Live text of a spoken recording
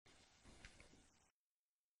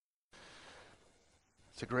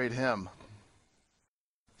It's a great hymn.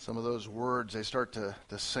 Some of those words, they start to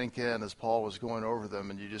sink in as Paul was going over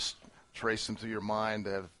them, and you just trace them through your mind.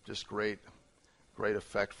 They have just great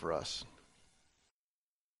effect for us.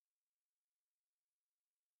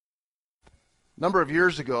 A number of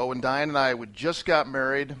years ago, when Diane and I just got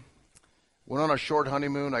married, went on a short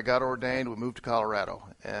honeymoon, I got ordained, we moved to Colorado.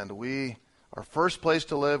 And our first place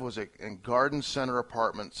to live was in Garden Center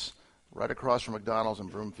Apartments, right across from McDonald's in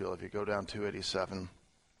Broomfield, if you go down 287.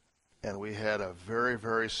 And we had a very,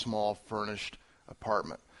 very small furnished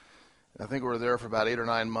apartment. And I think we were there for about 8 or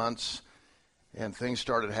 9 months, and things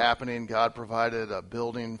started happening. God provided a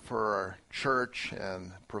building for our church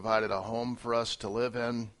and provided a home for us to live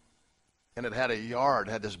in. And it had a yard,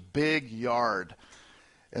 had this big yard.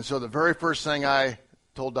 And so the very first thing I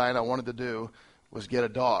told Diane I wanted to do was get a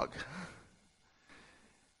dog.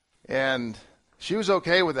 And she was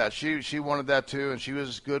okay with that. She wanted that too, and she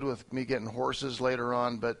was good with me getting horses later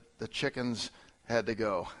on, but the chickens had to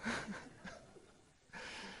go.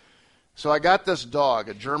 So I got this dog,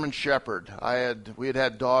 a German Shepherd. We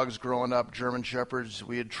had dogs growing up, German Shepherds.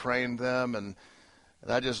 We had trained them, and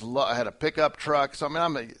I had a pickup truck. So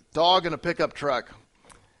I'm a dog in a pickup truck,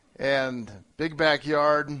 and big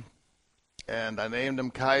backyard. And I named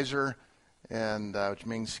him Kaiser, and which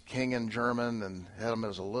means king in German, and had him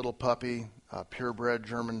as a little puppy, purebred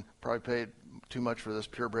German. Probably paid too much for this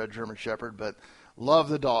purebred German Shepherd, but loved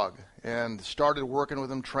the dog and started working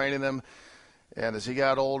with him, training him. And as he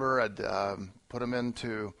got older, I'd put him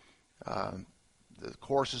into the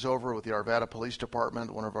courses over with the Arvada Police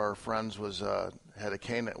Department. One of our friends was on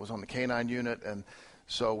the canine unit, and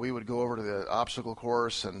so we would go over to the obstacle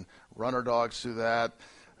course and run our dogs through that.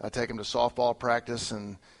 I'd take him to softball practice,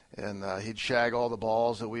 and he'd shag all the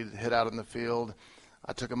balls that we'd hit out in the field.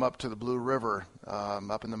 I took him up to the Blue River,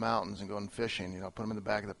 up in the mountains, and going fishing. Put him in the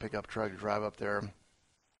back of the pickup truck, drive up there,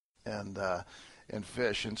 and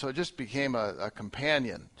fish. And so it just became a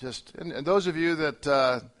companion. And those of you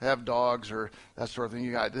that have dogs or that sort of thing,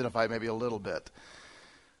 you identify maybe a little bit.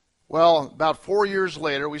 Well, about 4 years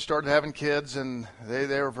later, we started having kids, and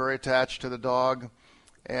they were very attached to the dog.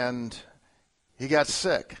 And he got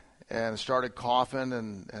sick and started coughing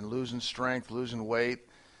and losing strength, losing weight.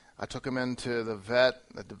 I took him into the vet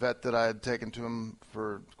that I had taken to him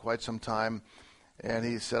for quite some time. And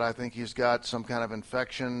he said, I think he's got some kind of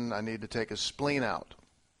infection. I need to take his spleen out.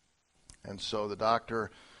 And so the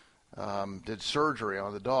doctor did surgery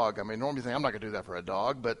on the dog. Normally you think, I'm not going to do that for a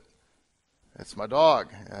dog, but it's my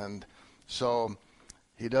dog. And so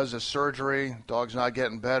he does this surgery. Dog's not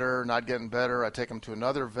getting better. I take him to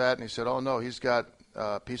another vet, and he said, oh, no, he's got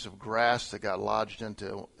a piece of grass that got lodged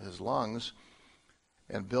into his lungs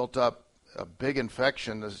and built up a big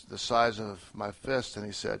infection the size of my fist. And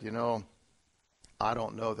he said, I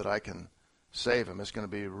don't know that I can save him. It's going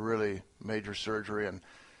to be really major surgery. And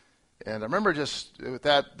I remember just with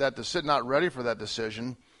that not ready for that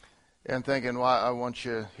decision and thinking, well, I want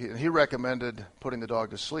you, he recommended putting the dog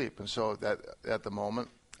to sleep. And so at the moment,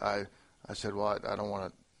 I said, well, I don't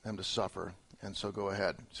want him to suffer. And so go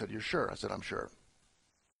ahead. He said, you're sure? I said, I'm sure.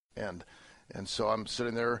 And so I'm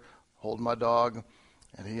sitting there holding my dog,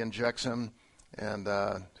 and he injects him and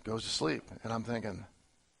goes to sleep. And I'm thinking,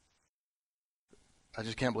 I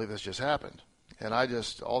just can't believe this just happened. And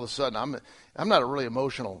all of a sudden, I'm not a really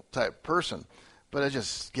emotional type person, but it's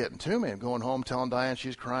just getting to me. I'm going home telling Diane,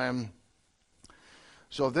 she's crying.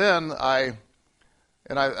 So then I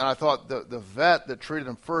thought the vet that treated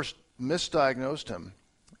him first misdiagnosed him,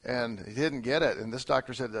 and he didn't get it. And this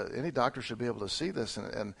doctor said that any doctor should be able to see this.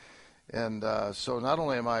 And so not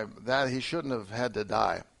only am I that, he shouldn't have had to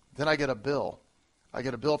die. Then I get a bill. I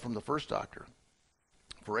get a bill from the first doctor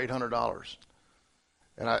for $800.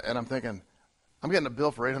 And I'm thinking, I'm getting a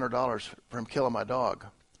bill for $800 for him killing my dog.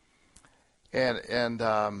 And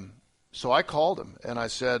so I called him, and I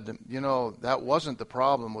said, that wasn't the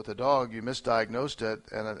problem with the dog. You misdiagnosed it,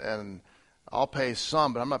 and I'll pay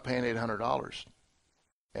some, but I'm not paying $800.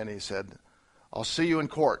 And he said, I'll see you in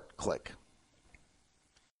court, click.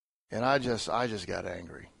 And I just got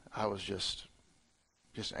angry. I was just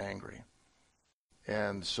angry.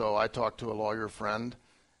 And so I talked to a lawyer friend,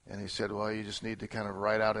 and he said, well, you just need to kind of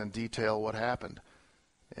write out in detail what happened.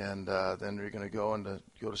 And then you're going to go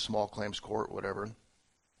to small claims court, whatever.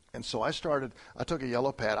 And so I took a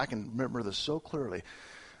yellow pad. I can remember this so clearly.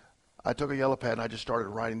 I took a yellow pad, and I just started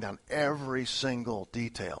writing down every single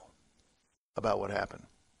detail about what happened.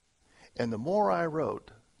 And the more I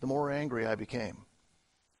wrote, the more angry I became.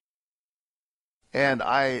 And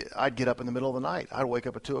I'd get up in the middle of the night. I'd wake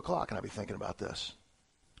up at 2 o'clock, and I'd be thinking about this.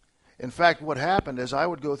 In fact, what happened is I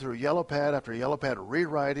would go through yellow pad after yellow pad,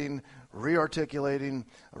 rewriting, re-articulating,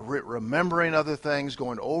 remembering other things,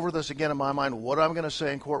 going over this again in my mind, what I'm going to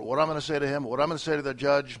say in court, what I'm going to say to him, what I'm going to say to the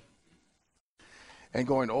judge, and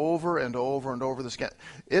going over and over and over this again.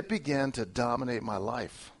 It began to dominate my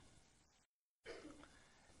life.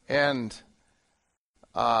 And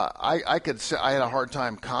I had a hard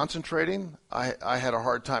time concentrating. I had a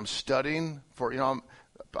hard time studying for,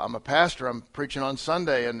 I'm a pastor. I'm preaching on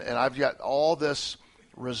Sunday, and I've got all this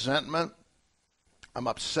resentment. I'm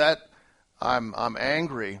upset. I'm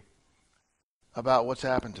angry about what's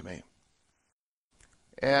happened to me.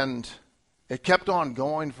 And it kept on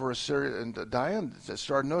going for a series. And Diane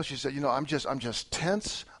started to notice. She said, I'm just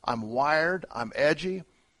tense. I'm wired. I'm edgy.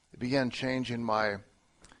 It began changing my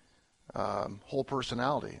whole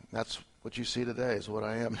personality. That's what you see today is what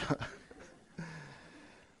I am.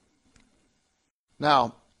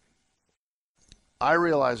 Now, I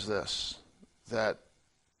realize this, that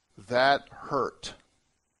hurt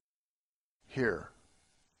here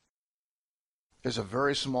is a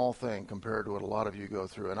very small thing compared to what a lot of you go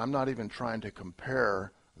through. And I'm not even trying to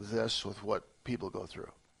compare this with what people go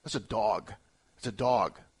through. It's a dog. It's a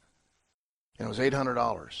dog. And it was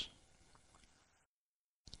 $800.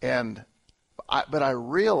 But I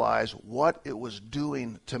realized what it was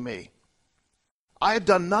doing to me. I had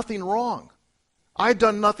done nothing wrong.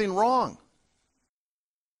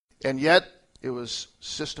 And yet, it was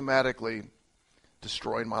systematically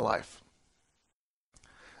destroying my life.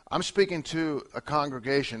 I'm speaking to a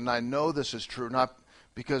congregation, and I know this is true, not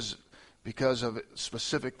because of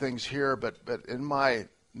specific things here, but in my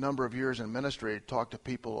number of years in ministry, I talked to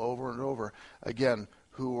people over and over, again,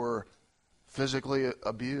 who were physically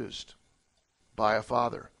abused by a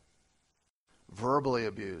father, verbally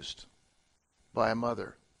abused by a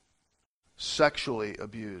mother, sexually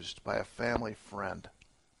abused by a family friend,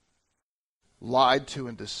 lied to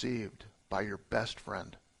and deceived by your best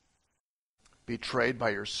friend, betrayed by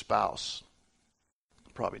your spouse.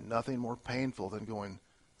 Probably nothing more painful than going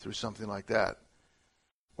through something like that.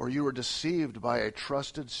 Or you were deceived by a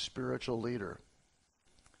trusted spiritual leader.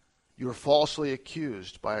 You were falsely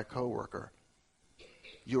accused by a coworker.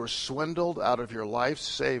 You were swindled out of your life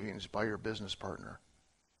savings by your business partner.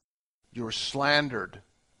 You were slandered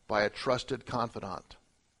by a trusted confidant.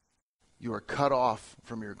 You were cut off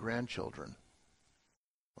from your grandchildren,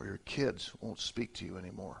 or your kids won't speak to you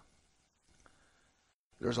anymore.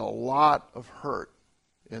 There's a lot of hurt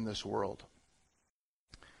in this world.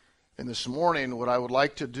 And this morning, what I would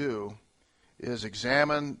like to do is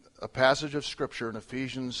examine a passage of Scripture in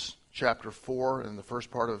Ephesians chapter 4 and the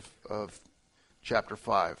first part of chapter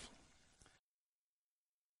 5.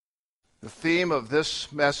 The theme of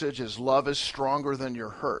this message is love is stronger than your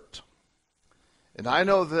hurt. And I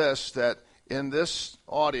know this, that in this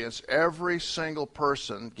audience, every single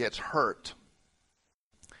person gets hurt.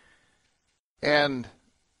 And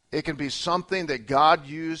it can be something that God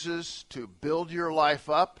uses to build your life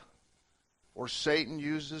up, or Satan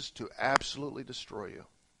uses to absolutely destroy you.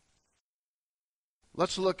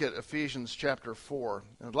 Let's look at Ephesians chapter 4.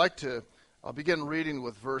 And I'll begin reading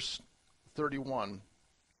with verse 31.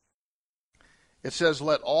 It says,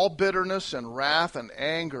 "Let all bitterness and wrath and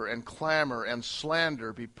anger and clamor and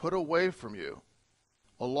slander be put away from you,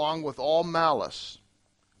 along with all malice.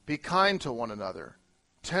 Be kind to one another,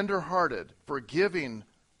 tender-hearted, forgiving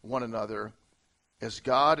one another, as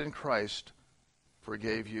God in Christ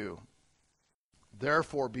forgave you.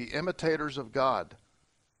 Therefore be imitators of God,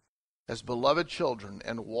 as beloved children,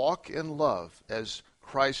 and walk in love, as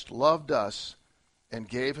Christ loved us and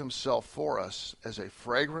gave himself for us as a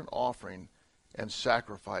fragrant offering and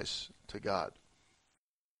sacrifice to God."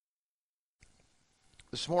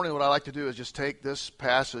 This morning, what I'd like to do is just take this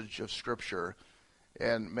passage of Scripture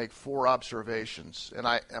and make 4 observations. And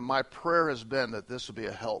my prayer has been that this will be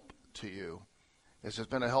a help to you. This has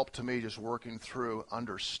been a help to me just working through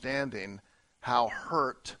understanding how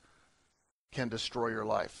hurt can destroy your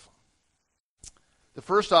life. The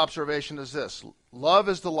first observation is this: love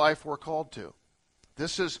is the life we're called to.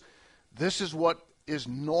 This is what is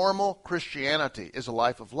normal Christianity, is a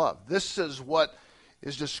life of love. This is what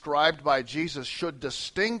is described by Jesus should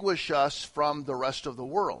distinguish us from the rest of the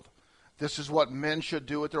world. This is what men should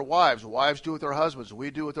do with their wives do with their husbands,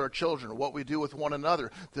 we do with our children, what we do with one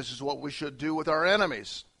another. This is what we should do with our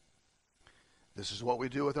enemies. This is what we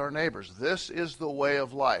do with our neighbors. This is the way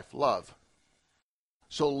of life, love.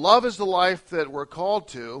 So love is the life that we're called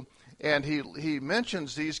to, and he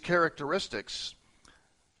mentions these characteristics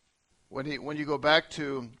when you go back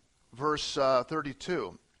to verse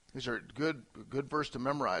 32. These are good verse to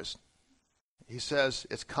memorize. He says,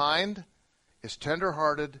 it's kind, it's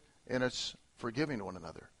tender-hearted, and it's forgiving one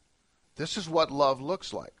another. This is what love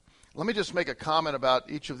looks like. Let me just make a comment about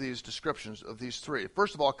each of these descriptions of these three.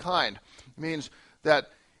 First of all, kind means that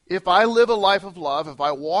if I live a life of love, if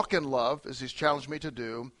I walk in love, as he's challenged me to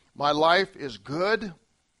do, my life is good,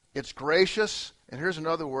 it's gracious, and here's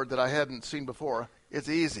another word that I hadn't seen before, it's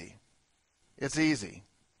easy. It's easy.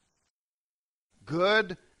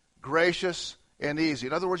 Good, gracious, and easy.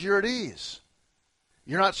 In other words, you're at ease.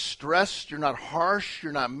 You're not stressed, you're not harsh,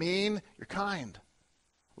 you're not mean, you're kind.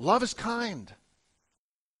 Love is kind.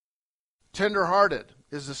 Tender-hearted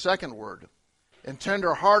is the second word. And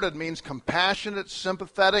tender-hearted means compassionate,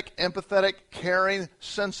 sympathetic, empathetic, caring,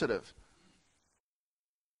 sensitive.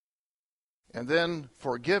 And then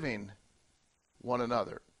forgiving one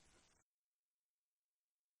another.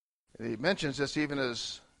 And he mentions this even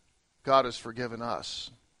as God has forgiven us.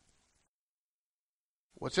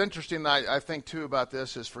 What's interesting, I think, too, about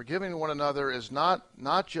this is forgiving one another is not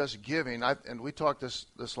just giving. And we talked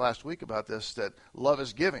this last week about this, that love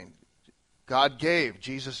is giving. God gave.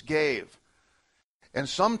 Jesus gave. And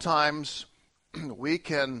sometimes we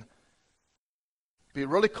can be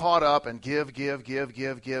really caught up and give,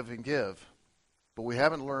 and give. But we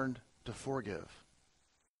haven't learned to forgive.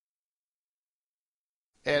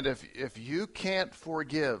 And if you can't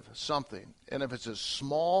forgive something, and if it's as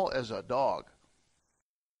small as a dog,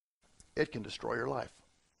 it can destroy your life.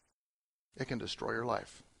 It can destroy your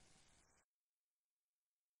life.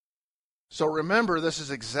 So remember, this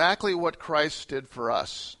is exactly what Christ did for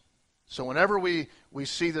us. So whenever we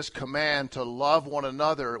see this command to love one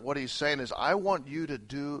another, what he's saying is, I want you to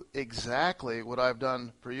do exactly what I've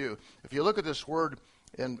done for you. If you look at this word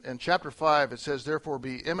in chapter 5, it says, therefore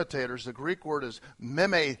be imitators. The Greek word is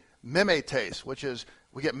mimetes, which is,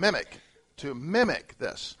 we get mimic, to mimic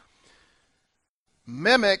this.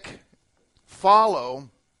 Mimic, follow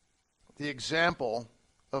the example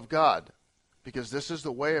of God, because this is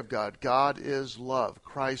the way of God. God is love.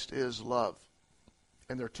 Christ is love.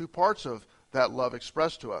 And there are two parts of that love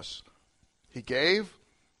expressed to us. He gave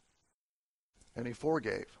and he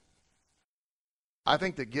forgave. I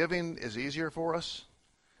think the giving is easier for us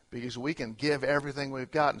because we can give everything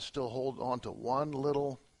we've got and still hold on to one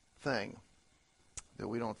little thing that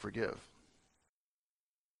we don't forgive.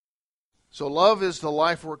 So love is the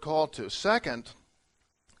life we're called to. Second,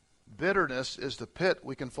 bitterness is the pit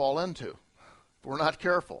we can fall into if we're not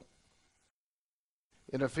careful.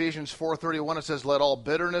 In Ephesians 4:31 it says, let all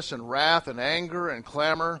bitterness and wrath and anger and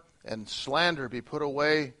clamor and slander be put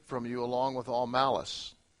away from you along with all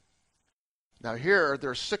malice. Now here, there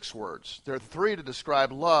are 6 words. There are 3 to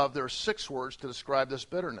describe love. There are 6 words to describe this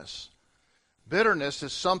bitterness. Bitterness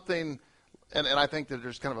is something, and I think that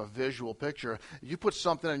there's kind of a visual picture. You put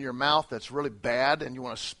something in your mouth that's really bad and you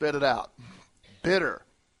want to spit it out. Bitter.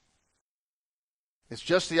 It's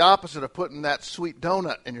just the opposite of putting that sweet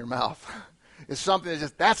donut in your mouth. It's something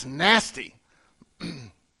that's nasty.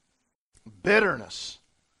 Bitterness.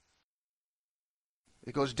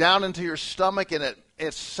 It goes down into your stomach and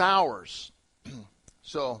it sours.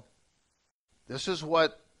 So this is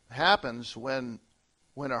what happens when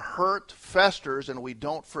a hurt festers and we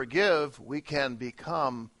don't forgive. We can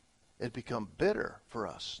become bitter for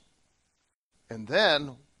us. And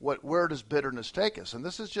then where does bitterness take us? And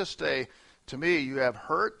this is just to me, you have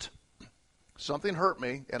hurt. Something hurt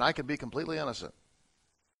me, and I can be completely innocent.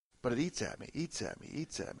 But it eats at me.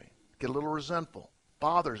 Get a little resentful.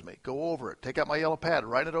 Bothers me. Go over it. Take out my yellow pad.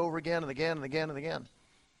 Write it over again and again and again and again.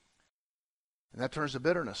 And that turns to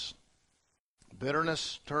bitterness.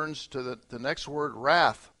 Bitterness turns to the next word,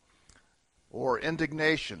 wrath, or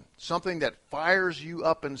indignation. Something that fires you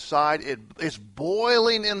up inside. It's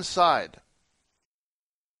boiling inside.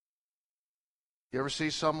 You ever see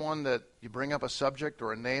someone that you bring up a subject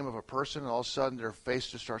or a name of a person and all of a sudden their face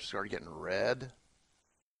just starts getting red?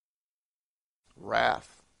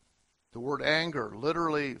 Wrath. The word anger,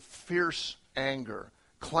 literally fierce anger.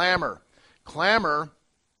 Clamor. Clamor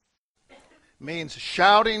means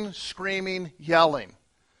shouting, screaming, yelling.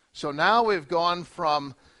 So now we've gone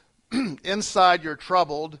from inside you're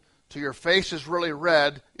troubled to your face is really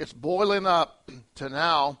red, it's boiling up, to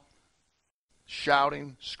now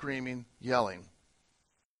shouting, screaming, yelling.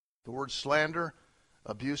 The word slander,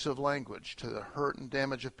 abusive language to the hurt and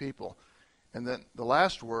damage of people. And then the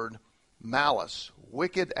last word, malice,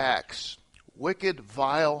 wicked acts, wicked,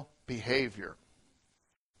 vile behavior.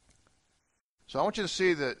 So I want you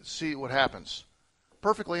to see what happens.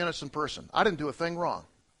 Perfectly innocent person. I didn't do a thing wrong.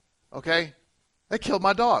 Okay? They killed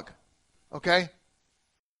my dog. Okay?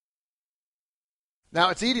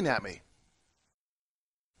 Now it's eating at me.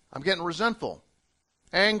 I'm getting resentful.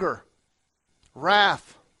 Anger.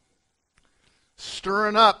 Wrath.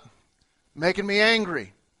 Stirring up making me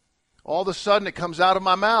angry. All of a sudden it comes out of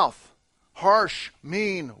my mouth. Harsh,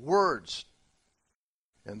 mean words.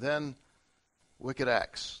 And then wicked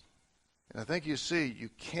acts. And I think you see, you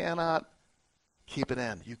cannot keep it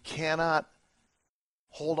in. You cannot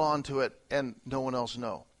hold on to it and no one else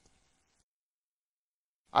know.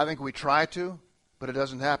 I think we try to, but it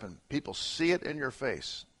doesn't happen. People see it in your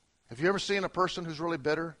face. Have you ever seen a person who's really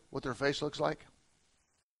bitter, what their face looks like?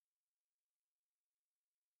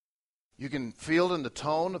 You can feel it in the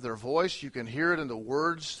tone of their voice. You can hear it in the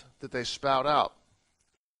words that they spout out.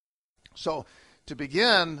 So, to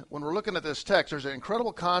begin, when we're looking at this text, there's an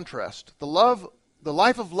incredible contrast. The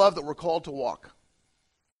life of love that we're called to walk,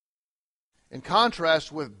 in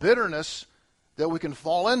contrast with bitterness that we can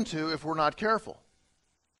fall into if we're not careful.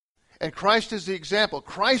 And Christ is the example.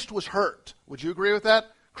 Christ was hurt. Would you agree with that?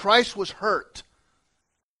 Christ was hurt.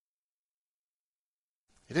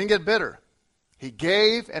 He didn't get bitter. He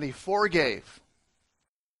gave and he forgave.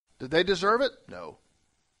 Did they deserve it? No.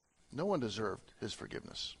 No one deserved his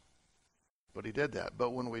forgiveness. But he did that. But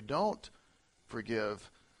when we don't forgive,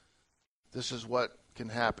 this is what can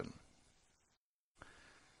happen.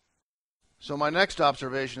 So my next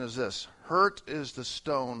observation is this. Hurt is the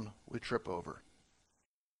stone we trip over.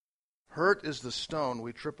 Hurt is the stone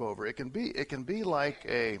we trip over. It can be like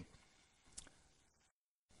a,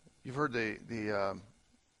 you've heard the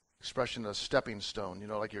expression a stepping stone,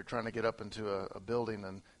 like you're trying to get up into a building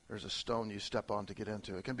and there's a stone you step on to get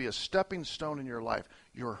into. It can be a stepping stone in your life.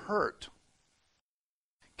 Your hurt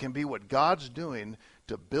can be what God's doing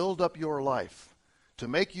to build up your life, to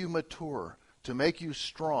make you mature, to make you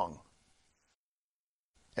strong.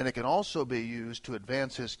 And it can also be used to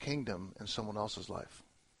advance his kingdom in someone else's life.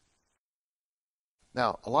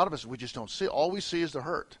 Now, a lot of us, we just don't see. All we see is the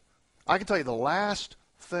hurt. I can tell you the last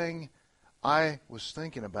thing I was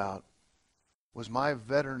thinking about was my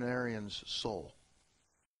veterinarian's soul.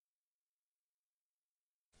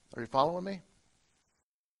 Are you following me?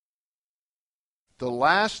 The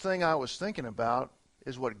last thing I was thinking about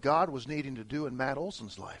is what God was needing to do in Matt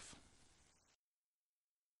Olson's life.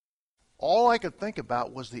 All I could think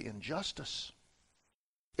about was the injustice.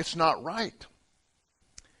 It's not right.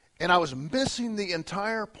 And I was missing the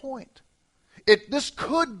entire point. This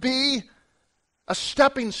could be a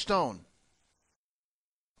stepping stone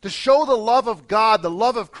to show the love of God, the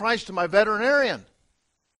love of Christ to my veterinarian.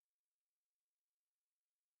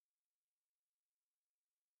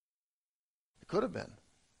 It could have been.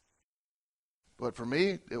 But for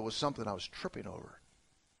me, it was something I was tripping over.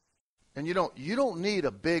 And you don't need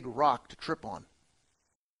a big rock to trip on.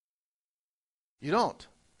 You don't.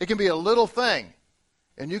 It can be a little thing.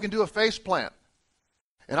 And you can do a face plant.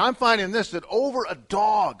 And I'm finding this, that over a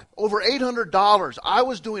dog, over $800, I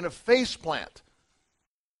was doing a face plant.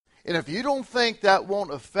 And if you don't think that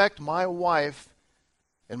won't affect my wife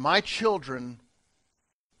and my children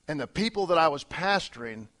and the people that I was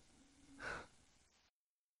pastoring,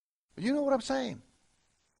 you know what I'm saying.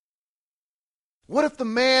 What if the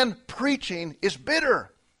man preaching is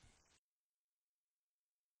bitter?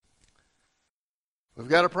 We've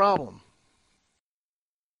got a problem.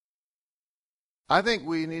 I think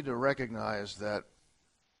we need to recognize that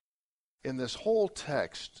in this whole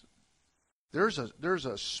text, there's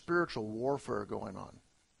a spiritual warfare going on.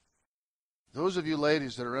 Those of you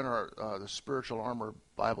ladies that are in our the Spiritual Armor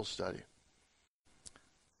Bible study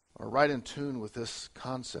are right in tune with this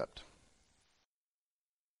concept.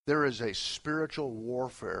 There is a spiritual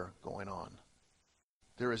warfare going on.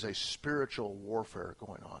 There is a spiritual warfare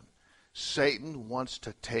going on. Satan wants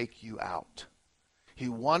to take you out. He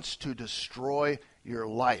wants to destroy your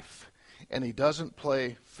life, and he doesn't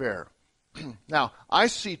play fair. Now, I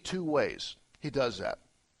see two ways he does that.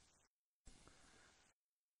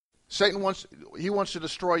 Satan wants to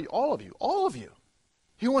destroy all of you.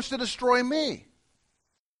 He wants to destroy me.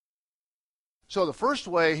 So the first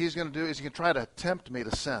way he's going to do is he's going to try to tempt me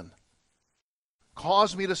to sin,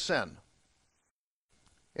 cause me to sin.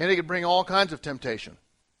 And he can bring all kinds of temptation.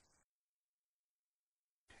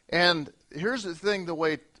 And here's the thing, the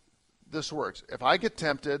way this works. If I get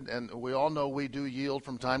tempted, and we all know we do yield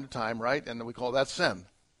from time to time, right? And we call that sin.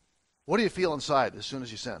 What do you feel inside as soon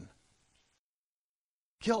as you sin?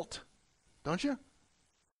 Guilt, don't you? You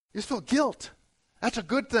just feel guilt. That's a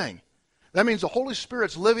good thing. That means the Holy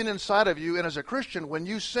Spirit's living inside of you, and as a Christian, when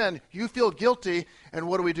you sin, you feel guilty, and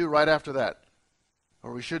what do we do right after that?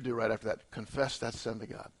 Or we should do right after that. Confess that sin to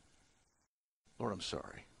God. Lord, I'm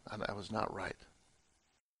sorry. I was not right.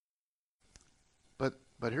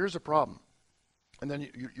 But here's the problem. And then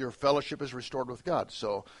your fellowship is restored with God.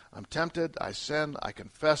 So I'm tempted, I sin, I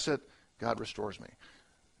confess it, God restores me.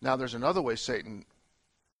 Now there's another way Satan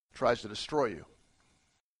tries to destroy you.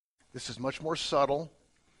 This is much more subtle.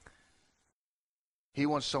 He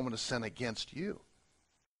wants someone to sin against you.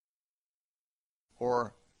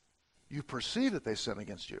 Or you perceive that they sin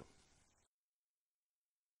against you.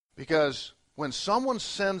 Because when someone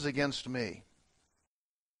sins against me,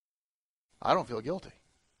 I don't feel guilty.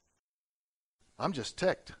 I'm just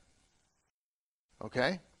ticked.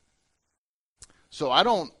 Okay? So I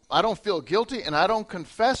don't feel guilty and I don't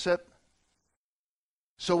confess it.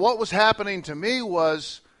 So what was happening to me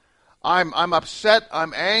was I'm upset,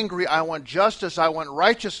 I'm angry, I want justice, I want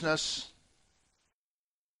righteousness.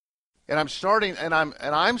 And I'm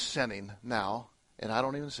sinning now, and I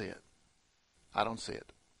don't even see it. I don't see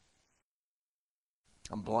it.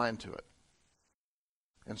 I'm blind to it.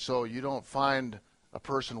 And so you don't find a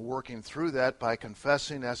person working through that by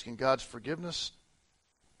confessing, asking God's forgiveness.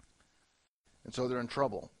 And so they're in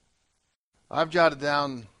trouble. I've jotted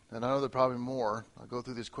down, and I know there are probably more, I'll go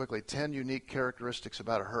through these quickly, 10 unique characteristics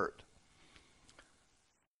about a hurt.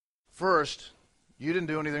 First, you didn't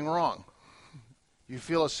do anything wrong. You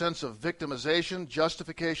feel a sense of victimization,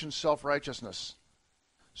 justification, self-righteousness.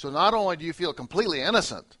 So not only do you feel completely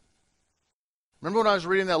innocent. Remember when I was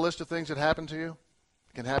reading that list of things that happened to you?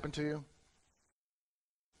 Can happen to you?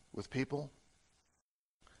 With people?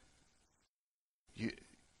 You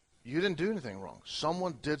didn't do anything wrong.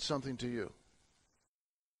 Someone did something to you.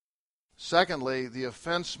 Secondly, the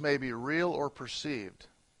offense may be real or perceived.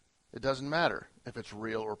 It doesn't matter if it's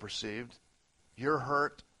real or perceived. You're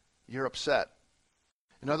hurt. You're upset.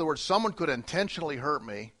 In other words, someone could intentionally hurt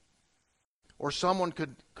me, or someone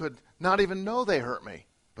could not even know they hurt me,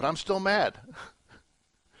 but I'm still mad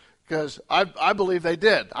because I believe they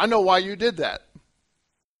did. I know why you did that.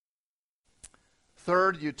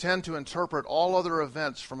 Third, you tend to interpret all other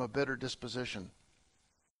events from a bitter disposition.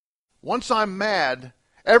 Once I'm mad,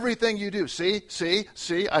 everything you do, see,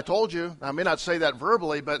 I told you. I may not say that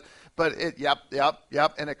verbally, but it, yep,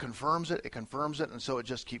 and it confirms it, and so it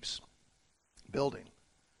just keeps building.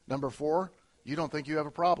 Number 4, you don't think you have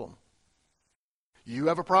a problem. You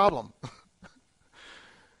have a problem.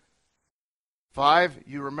 5,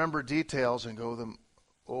 you remember details and go them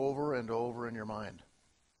over and over in your mind.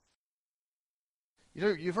 You know,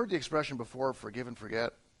 you've heard the expression before, forgive and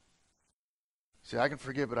forget. See, I can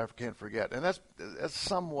forgive, but I can't forget. And that's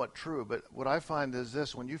somewhat true, but what I find is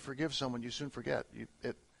this: when you forgive someone, you soon forget. You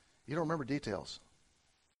don't remember details.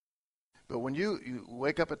 But when you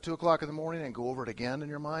wake up at 2 o'clock in the morning and go over it again in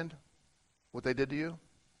your mind, what they did to you,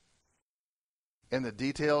 and the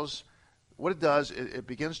details, what it does, it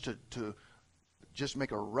begins to just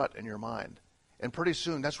make a rut in your mind. And pretty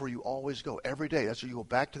soon, that's where you always go. Every day, that's where you go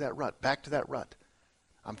back to that rut.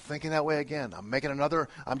 I'm thinking that way again. I'm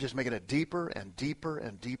just making it deeper and deeper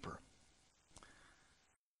and deeper.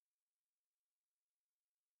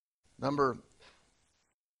 Number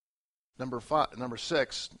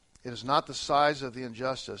 6, it is not the size of the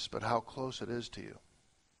injustice, but how close it is to you.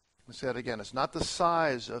 Let me say that again. It's not the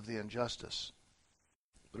size of the injustice,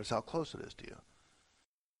 but it's how close it is to you.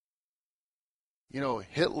 You know,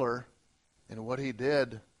 Hitler and what he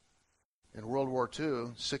did in World War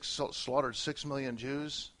II, slaughtered 6 million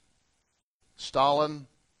Jews. Stalin,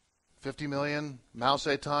 50 million. Mao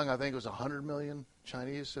Zedong, I think it was 100 million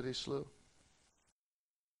Chinese that he slew.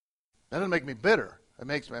 That doesn't make me bitter. It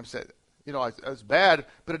makes me, I'm saying, you know, it's bad,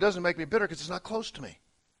 but it doesn't make me bitter because it's not close to me.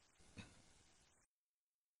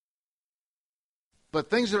 But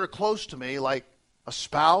things that are close to me, like a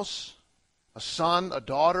spouse, a son, a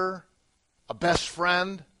daughter, a best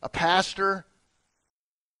friend, a pastor,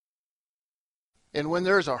 and when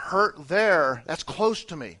there's a hurt there, that's close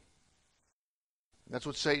to me. That's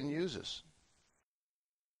what Satan uses.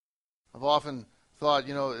 I've often thought,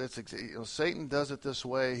 Satan does it this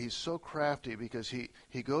way. He's so crafty because he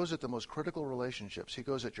goes at the most critical relationships. He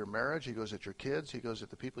goes at your marriage. He goes at your kids. He goes at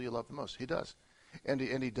the people you love the most. He does. And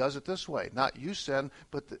he does it this way. Not you sin,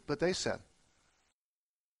 but they sin.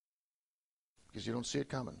 Because you don't see it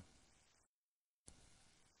coming.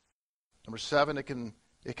 Number 7, it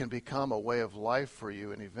can become a way of life for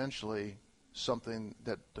you and eventually something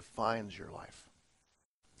that defines your life.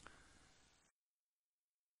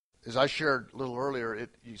 As I shared a little earlier,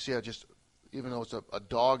 you see, even though it's a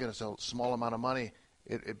dog and it's a small amount of money,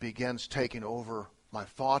 it begins taking over my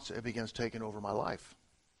thoughts. It begins taking over my life,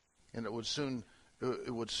 and it would soon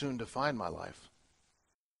define my life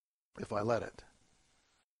if I let it.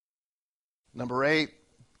 Number 8,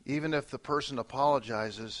 even if the person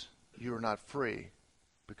apologizes, you are not free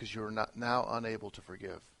because you are not now unable to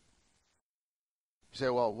forgive. You say,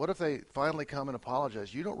 well, what if they finally come and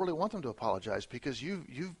apologize? You don't really want them to apologize because you've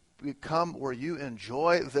become where you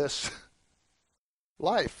enjoy this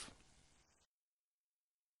life.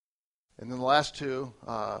 And then the last two,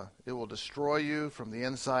 it will destroy you from the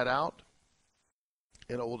inside out,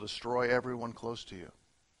 and it will destroy everyone close to you.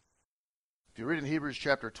 If you read in Hebrews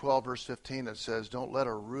chapter 12, verse 15, it says, don't let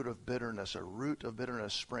a root of bitterness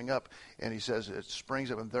spring up. And he says it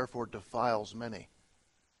springs up and therefore defiles many.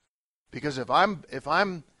 Because if I'm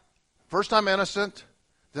first I'm innocent,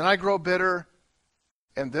 then I grow bitter,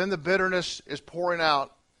 and then the bitterness is pouring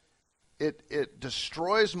out, it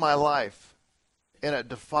destroys my life, and it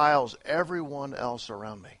defiles everyone else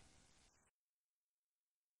around me.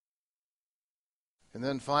 And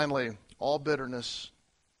then finally, all bitterness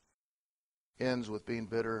ends with being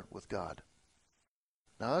bitter with God.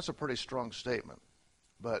 Now that's a pretty strong statement,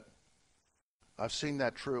 but I've seen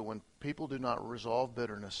that true. When people do not resolve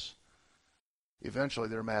bitterness, eventually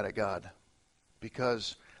they're mad at God.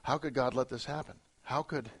 Because how could God let this happen? How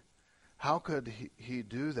could he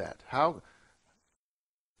do that?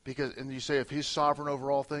 And you say, if he's sovereign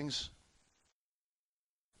over all things,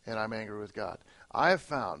 and I'm angry with God. I have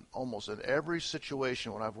found almost in every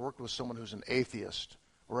situation when I've worked with someone who's an atheist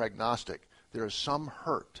or agnostic, there is some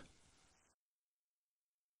hurt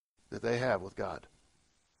that they have with God.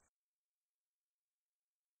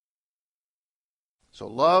 So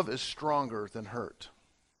love is stronger than hurt.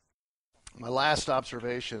 My last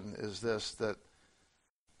observation is this, that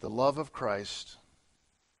the love of Christ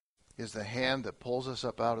is the hand that pulls us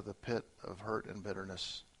up out of the pit of hurt and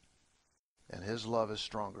bitterness. And his love is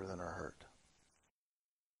stronger than our hurt.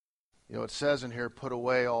 You know, it says in here, put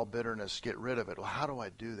away all bitterness, get rid of it. Well, how do I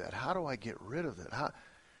do that? How do I get rid of it?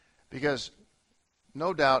 Because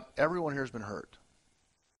no doubt everyone here has been hurt.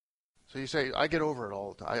 So you say, I get over it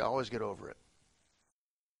all the time. I always get over it.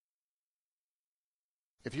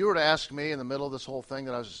 If you were to ask me in the middle of this whole thing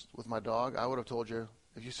that I was with my dog, I would have told you,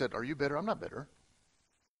 if you said, are you bitter? I'm not bitter.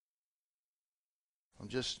 I'm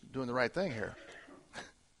just doing the right thing here.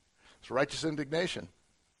 It's righteous indignation.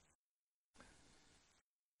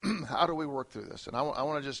 How do we work through this? And I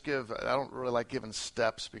want to just give, I don't really like giving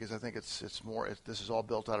steps because I think it's more, this is all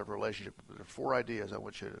built out of a relationship. But there are 4 ideas I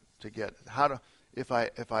want you to get. If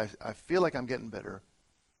I feel like I'm getting bitter,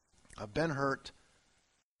 I've been hurt,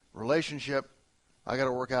 relationship, I got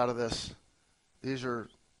to work out of this. These are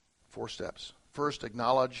 4 steps. First,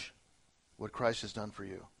 acknowledge what Christ has done for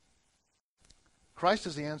you. Christ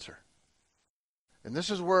is the answer. And this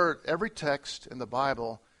is where every text in the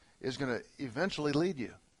Bible is going to eventually lead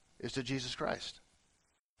you, is to Jesus Christ.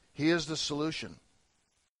 He is the solution.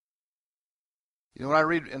 You know, when I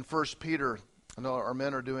read in 1 Peter, I know our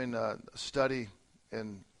men are doing a study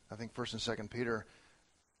in, I think, 1 and 2 Peter.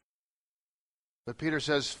 But Peter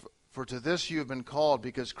says, for to this you have been called,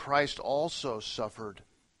 because Christ also suffered.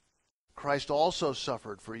 Christ also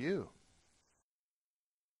suffered for you,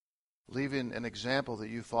 leaving an example that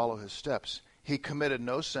you follow his steps. He committed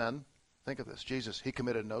no sin. Think of this, Jesus. He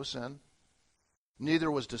committed no sin.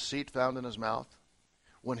 Neither was deceit found in his mouth.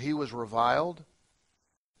 When he was reviled,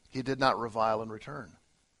 he did not revile in return.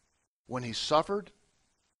 When he suffered,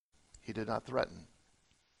 he did not threaten,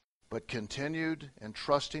 but continued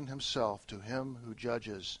entrusting himself to him who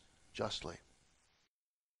judges justly.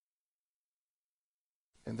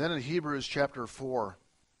 And then in Hebrews chapter 4,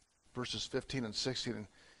 verses 15 and 16,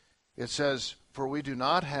 it says, for we do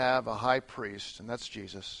not have a high priest, and that's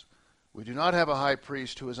Jesus. We do not have a high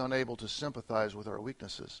priest who is unable to sympathize with our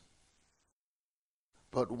weaknesses,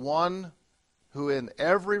 but one who in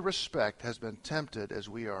every respect has been tempted as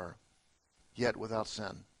we are, yet without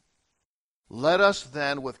sin. Let us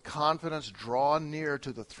then with confidence draw near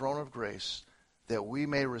to the throne of grace, that we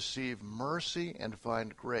may receive mercy and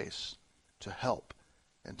find grace to help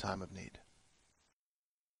in time of need.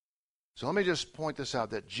 So let me just point this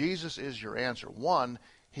out, that Jesus is your answer. One,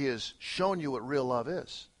 he has shown you what real love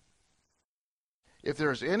is. If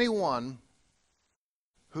there's anyone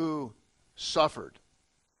who suffered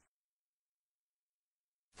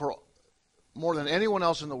for more than anyone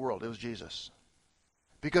else in the world, it was Jesus.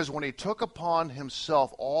 Because when he took upon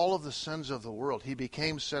himself all of the sins of the world, he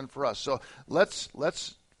became sin for us. So let's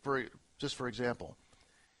for example,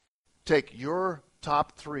 take your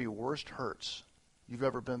top 3 worst hurts you've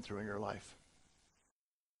ever been through in your life.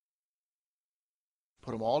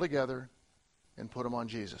 Put them all together and put them on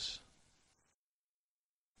Jesus.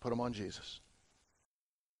 Put them on Jesus.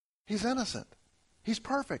 He's innocent. He's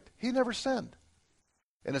perfect. He never sinned.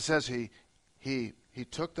 And it says he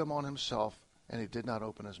took them on himself and he did not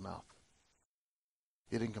open his mouth.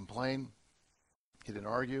 He didn't complain. He didn't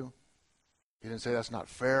argue. He didn't say that's not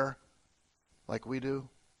fair like we do.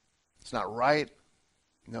 It's not right.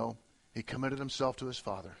 No. He committed himself to his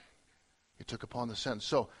Father. He took upon the sin.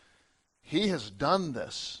 So He has done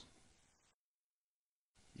this.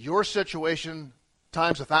 Your situation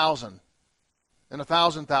times 1,000 and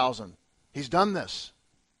 1,000,000. He's done this.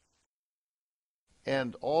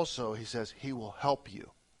 And also, he says, he will help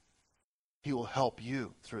you. He will help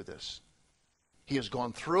you through this. He has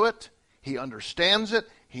gone through it. He understands it.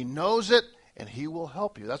 He knows it. And he will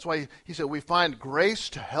help you. That's why he said we find grace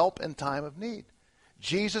to help in time of need.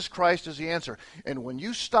 Jesus Christ is the answer. And when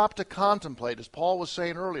you stop to contemplate, as Paul was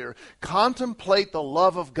saying earlier, contemplate the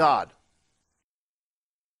love of God.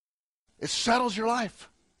 It settles your life.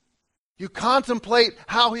 You contemplate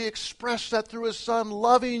how he expressed that through his Son,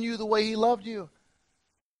 loving you the way he loved you.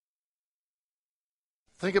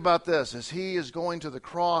 Think about this. As he is going to the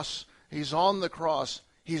cross, he's on the cross.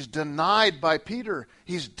 He's denied by Peter.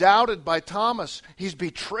 He's doubted by Thomas. He's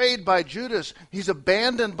betrayed by Judas. He's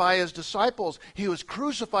abandoned by his disciples. He was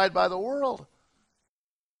crucified by the world.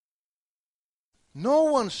 No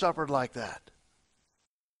one suffered like that.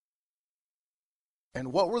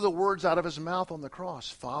 And what were the words out of his mouth on the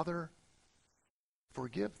cross? Father,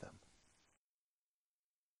 forgive them.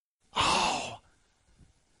 Oh,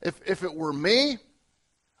 if it were me,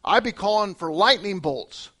 I'd be calling for lightning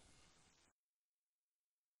bolts.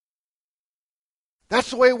 That's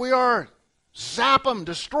the way we are. Zap them,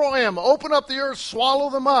 destroy them, open up the earth, swallow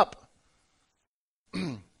them up.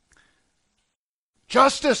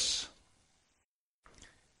 Justice.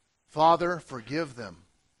 Father, forgive them.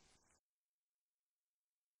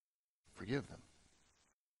 Forgive them.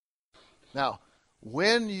 Now,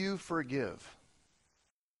 when you forgive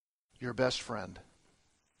your best friend,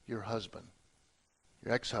 your husband,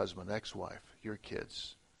 your ex-husband, ex-wife, your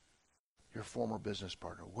kids, your former business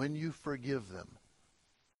partner, when you forgive them,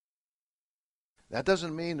 that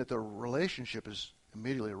doesn't mean that the relationship is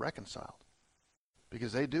immediately reconciled.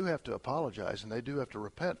 Because they do have to apologize and they do have to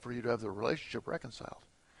repent for you to have the relationship reconciled.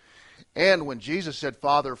 And when Jesus said,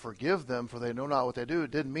 Father, forgive them, for they know not what they do,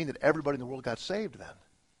 it didn't mean that everybody in the world got saved then.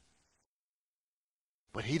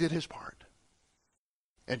 But he did his part.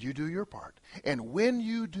 And you do your part. And when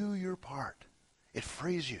you do your part, it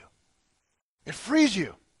frees you. It frees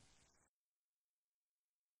you.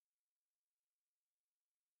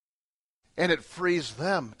 And it frees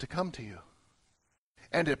them to come to you.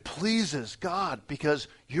 And it pleases God because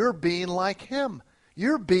you're being like him.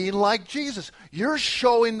 You're being like Jesus. You're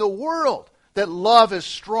showing the world that love is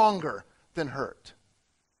stronger than hurt.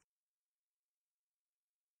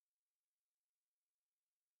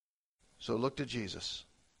 So look to Jesus.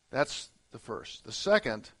 That's the first. The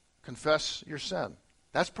second, confess your sin.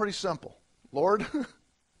 That's pretty simple. Lord,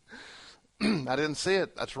 I didn't see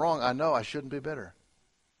it. That's wrong. I know I shouldn't be bitter.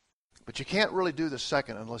 But you can't really do the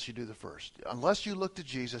second unless you do the first. Unless you look to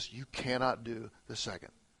Jesus, you cannot do the second.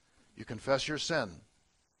 You confess your sin.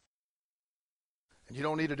 And you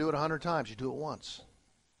don't need to do it 100 times. You do it once.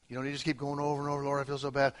 You don't need to just keep going over and over, Lord, I feel so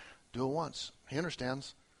bad. Do it once. He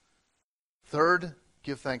understands. Third,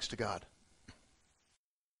 give thanks to God.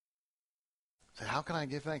 Say, how can I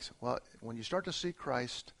give thanks? Well, when you start to see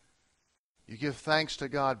Christ, you give thanks to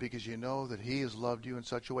God because you know that he has loved you in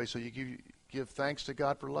such a way. So you give thanks to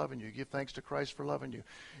God for loving you. You give thanks to Christ for loving you.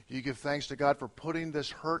 You give thanks to God for putting this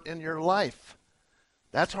hurt in your life.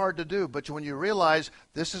 That's hard to do, but when you realize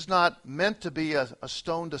this is not meant to be a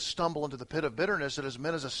stone to stumble into the pit of bitterness, it is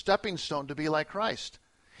meant as a stepping stone to be like Christ.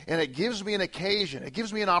 And it gives me an occasion, it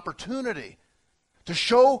gives me an opportunity to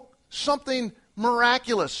show something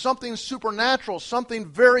miraculous, something supernatural, something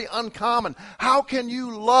very uncommon. How can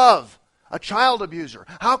you love a child abuser?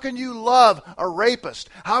 How can you love a rapist?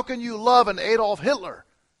 How can you love an Adolf Hitler?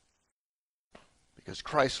 Because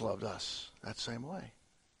Christ loved us that same way.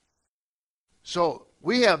 So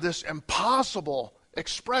we have this impossible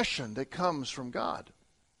expression that comes from God.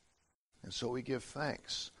 And so we give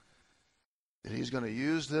thanks that he's going to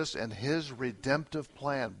use this and his redemptive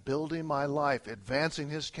plan, building my life, advancing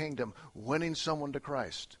his kingdom, winning someone to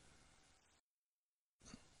Christ.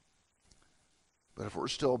 But if we're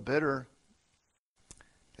still bitter,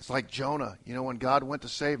 it's like Jonah. You know, when God went to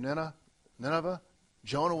save Nineveh,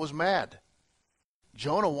 Jonah was mad.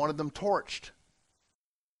 Jonah wanted them torched.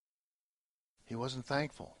 He wasn't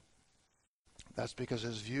thankful. That's because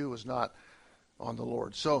his view was not on the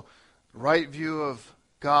Lord. So, right view of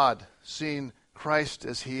God, seeing Christ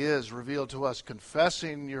as he is revealed to us,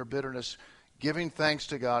 confessing your bitterness, giving thanks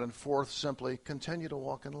to God, and fourth, simply continue to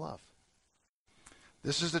walk in love.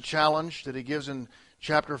 This is the challenge that he gives in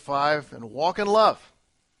chapter 5, and walk in love.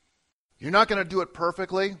 You're not going to do it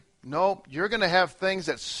perfectly. No, you're going to have things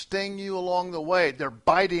that sting you along the way. They're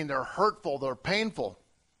biting, they're hurtful, they're painful.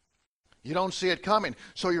 You don't see it coming,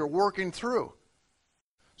 so you're working through.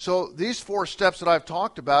 So these 4 steps that I've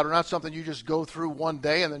talked about are not something you just go through one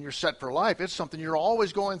day and then you're set for life. It's something you're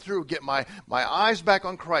always going through. Get my eyes back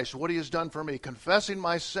on Christ, what he has done for me, confessing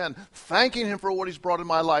my sin, thanking him for what he's brought in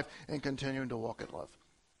my life, and continuing to walk in love.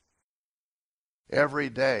 Every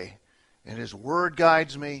day. And his word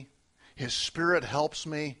guides me, his spirit helps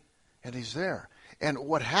me, and he's there. And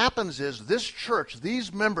what happens is this church,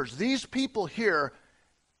 these members, these people here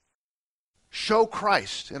show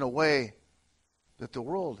Christ in a way that the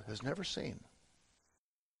world has never seen.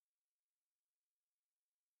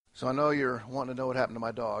 So I know you're wanting to know what happened to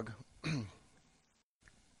my dog. I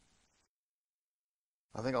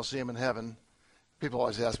think I'll see him in heaven. People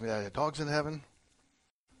always ask me that, are dogs in heaven?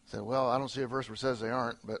 I said, well, I don't see a verse where it says they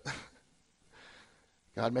aren't, but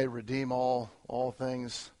God may redeem all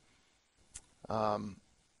things. I'll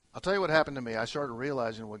tell you what happened to me. I started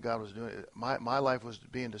realizing what God was doing. My life was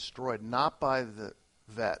being destroyed, not by the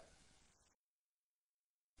vet.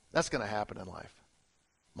 That's going to happen in life.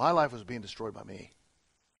 My life was being destroyed by me.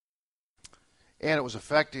 And it was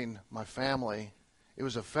affecting my family. It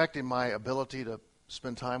was affecting my ability to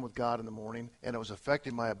spend time with God in the morning. And it was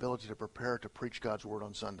affecting my ability to prepare to preach God's word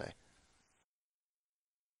on Sunday.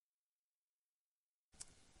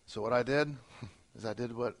 So what I did is I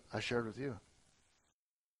did what I shared with you.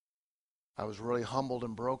 I was really humbled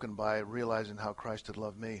and broken by realizing how Christ had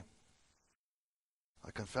loved me.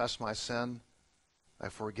 I confessed my sin. I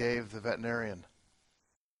forgave the veterinarian.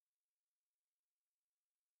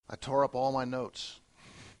 I tore up all my notes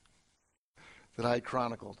that I had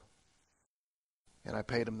chronicled, and I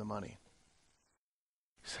paid him the money.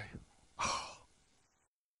 You say, oh,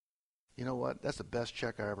 you know what? That's the best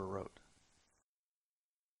check I ever wrote.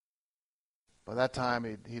 By that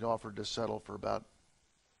time, he'd offered to settle for about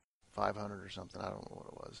 $500 or something. I don't know what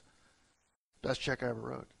it was. Best check I ever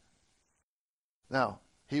wrote. Now,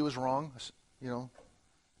 he was wrong,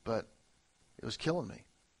 but it was killing me.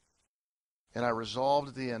 And I resolved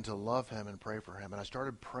at the end to love him and pray for him. And I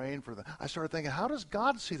started praying for them. I started thinking, how does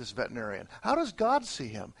God see this veterinarian? How does God see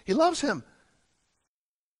him? He loves him.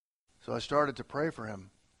 So I started to pray for him,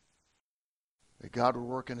 that God would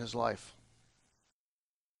work in his life.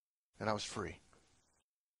 And I was free.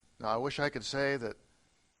 Now, I wish I could say that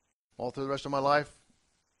all through the rest of my life,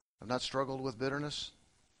 I've not struggled with bitterness.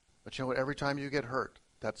 But you know what? Every time you get hurt,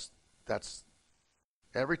 that's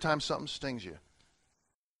every time something stings you,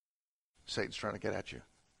 Satan's trying to get at you.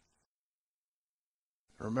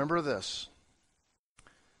 Remember this,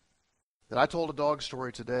 that I told a dog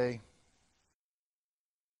story today,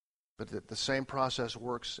 but that the same process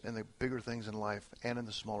works in the bigger things in life and in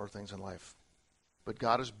the smaller things in life. But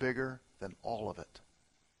God is bigger than all of it.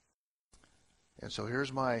 And so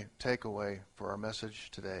here's my takeaway for our message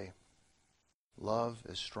today. Love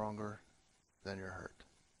is stronger than your hurt.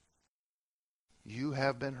 You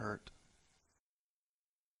have been hurt.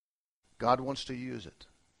 God wants to use it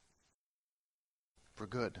for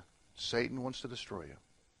good. Satan wants to destroy you.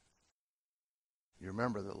 You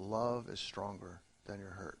remember that love is stronger than your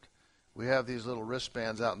hurt. We have these little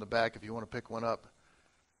wristbands out in the back if you want to pick one up.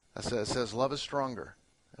 It says love is stronger.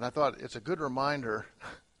 And I thought it's a good reminder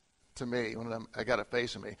to me when I got it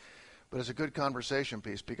facing me. But it's a good conversation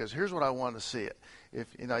piece because here's what I want to see it. If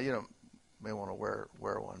you may want to wear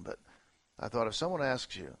one, but I thought if someone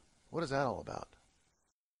asks you, what is that all about?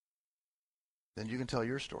 Then you can tell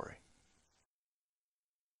your story.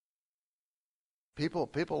 People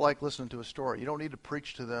like listening to a story. You don't need to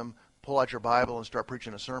preach to them, pull out your Bible and start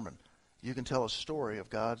preaching a sermon. You can tell a story of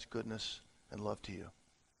God's goodness and love to you.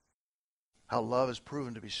 How love is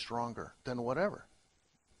proven to be stronger than whatever.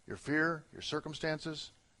 Your fear, your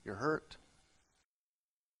circumstances, your hurt.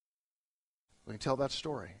 We can tell that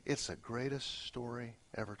story. It's the greatest story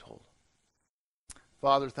ever told.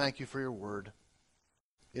 Father, thank you for your word.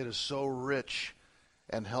 It is so rich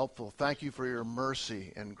and helpful. Thank you for your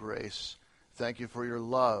mercy and grace. Thank you for your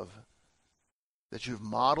love that you've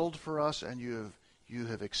modeled for us and you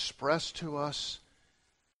have expressed to us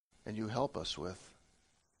and you help us with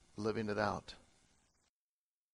living it out.